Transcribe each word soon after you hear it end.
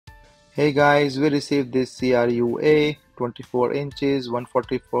Hey guys, we received this CRUA 24 inches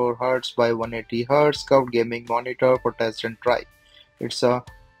 144 Hz by 180 Hz curved gaming monitor for test and try. It's a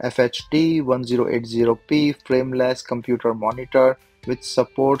FHD 1080p frameless computer monitor which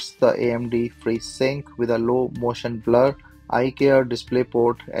supports the AMD FreeSync with a low motion blur, eye care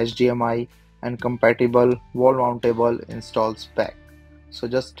DisplayPort, HDMI and compatible wall mountable install spec. So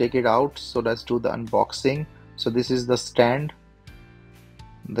just take it out. So let's do the unboxing. So this is the stand,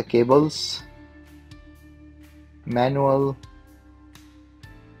 the cables, manual.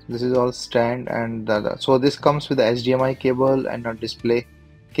 This is all stand and so this comes with the HDMI cable and a display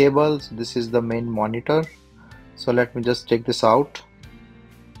cable. So this is the main monitor. So let me just take this out.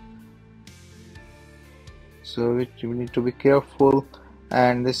 So you need to be careful,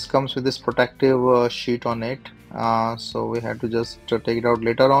 and this comes with this protective sheet on it. So we have to just take it out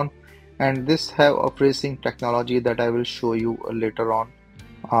later on, and this have a FreeSync technology that I will show you later on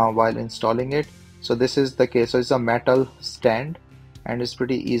while installing it. So this is the case. So it's a metal stand and it's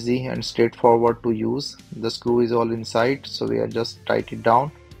pretty easy and straightforward to use. The screw is all inside, so we are just tight it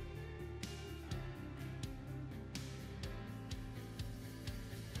down.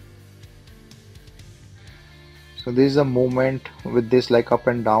 So this is a movement with this, like up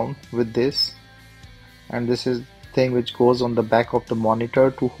and down with this, and this is thing which goes on the back of the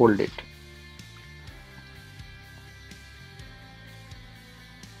monitor to hold it.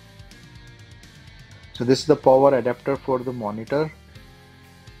 So this is the power adapter for the monitor.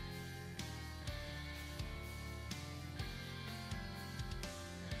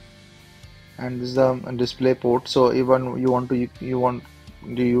 And this is a display port. So even you want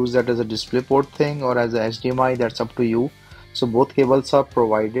to use that as a display port thing or as a HDMI, that's up to you. So both cables are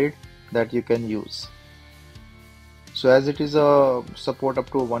provided that you can use. So as it is a support up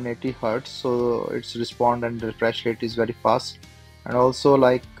to 180 Hz, so its respond and refresh rate is very fast, and also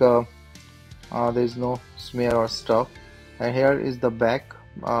like there is no smear or stuff. And here is the back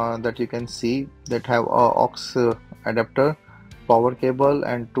that you can see that have a aux adapter, power cable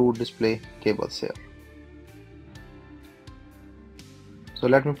and two display cables here. So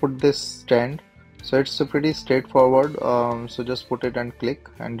let me put this stand. So it's pretty straightforward. So just put it and click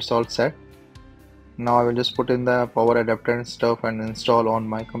and it's all set. Now I will just put in the power adapter and stuff and install on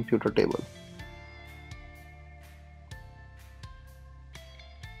my computer table.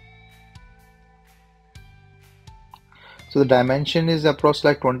 So the dimension is approx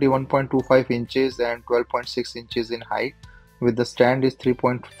like 21.25 inches and 12.6 inches in height, with the stand is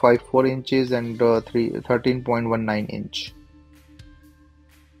 3.54 inches and 13.19 inch.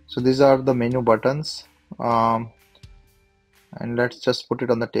 So these are the menu buttons, and let's just put it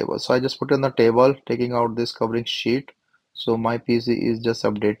on the table. So I just put it on the table, taking out this covering sheet. So my PC is just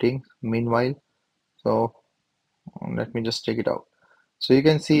updating meanwhile. So let me just take it out. So you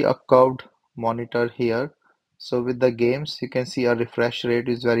can see a curved monitor here. So with the games, you can see a refresh rate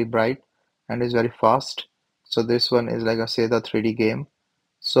is very bright and is very fast. So this one is like I say the 3D game.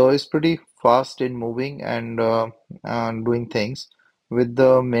 So it's pretty fast in moving and doing things. With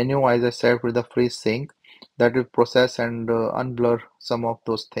the menu, as I said, with the FreeSync, that will process and unblur some of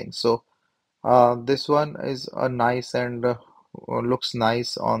those things. So this one is a nice and looks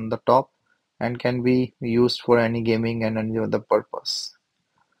nice on the top and can be used for any gaming and any other purpose.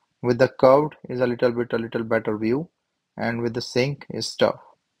 With the curved is a little better view, and with the sync is tough.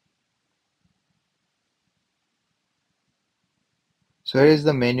 So here is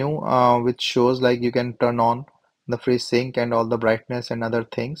the menu which shows like you can turn on the FreeSync and all the brightness and other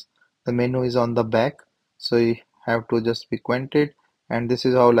things. The menu is on the back, so you have to just be acquainted, and this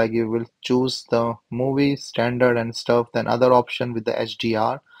is how like you will choose the movie standard and stuff. Then other option with the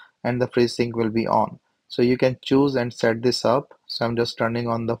HDR and the FreeSync will be on. So you can choose and set this up. So I'm just turning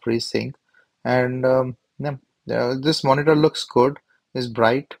on the FreeSync, and yeah, this monitor looks good. It's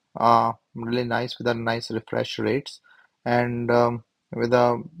bright, really nice with a nice refresh rates, and with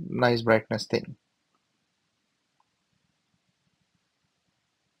a nice brightness thing.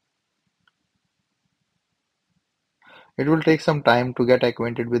 It will take some time to get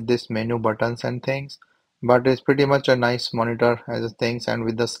acquainted with this menu buttons and things, but it's pretty much a nice monitor as a things, and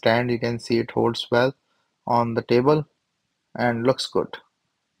with the stand you can see it holds well on the table and looks good.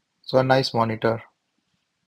 So a nice monitor.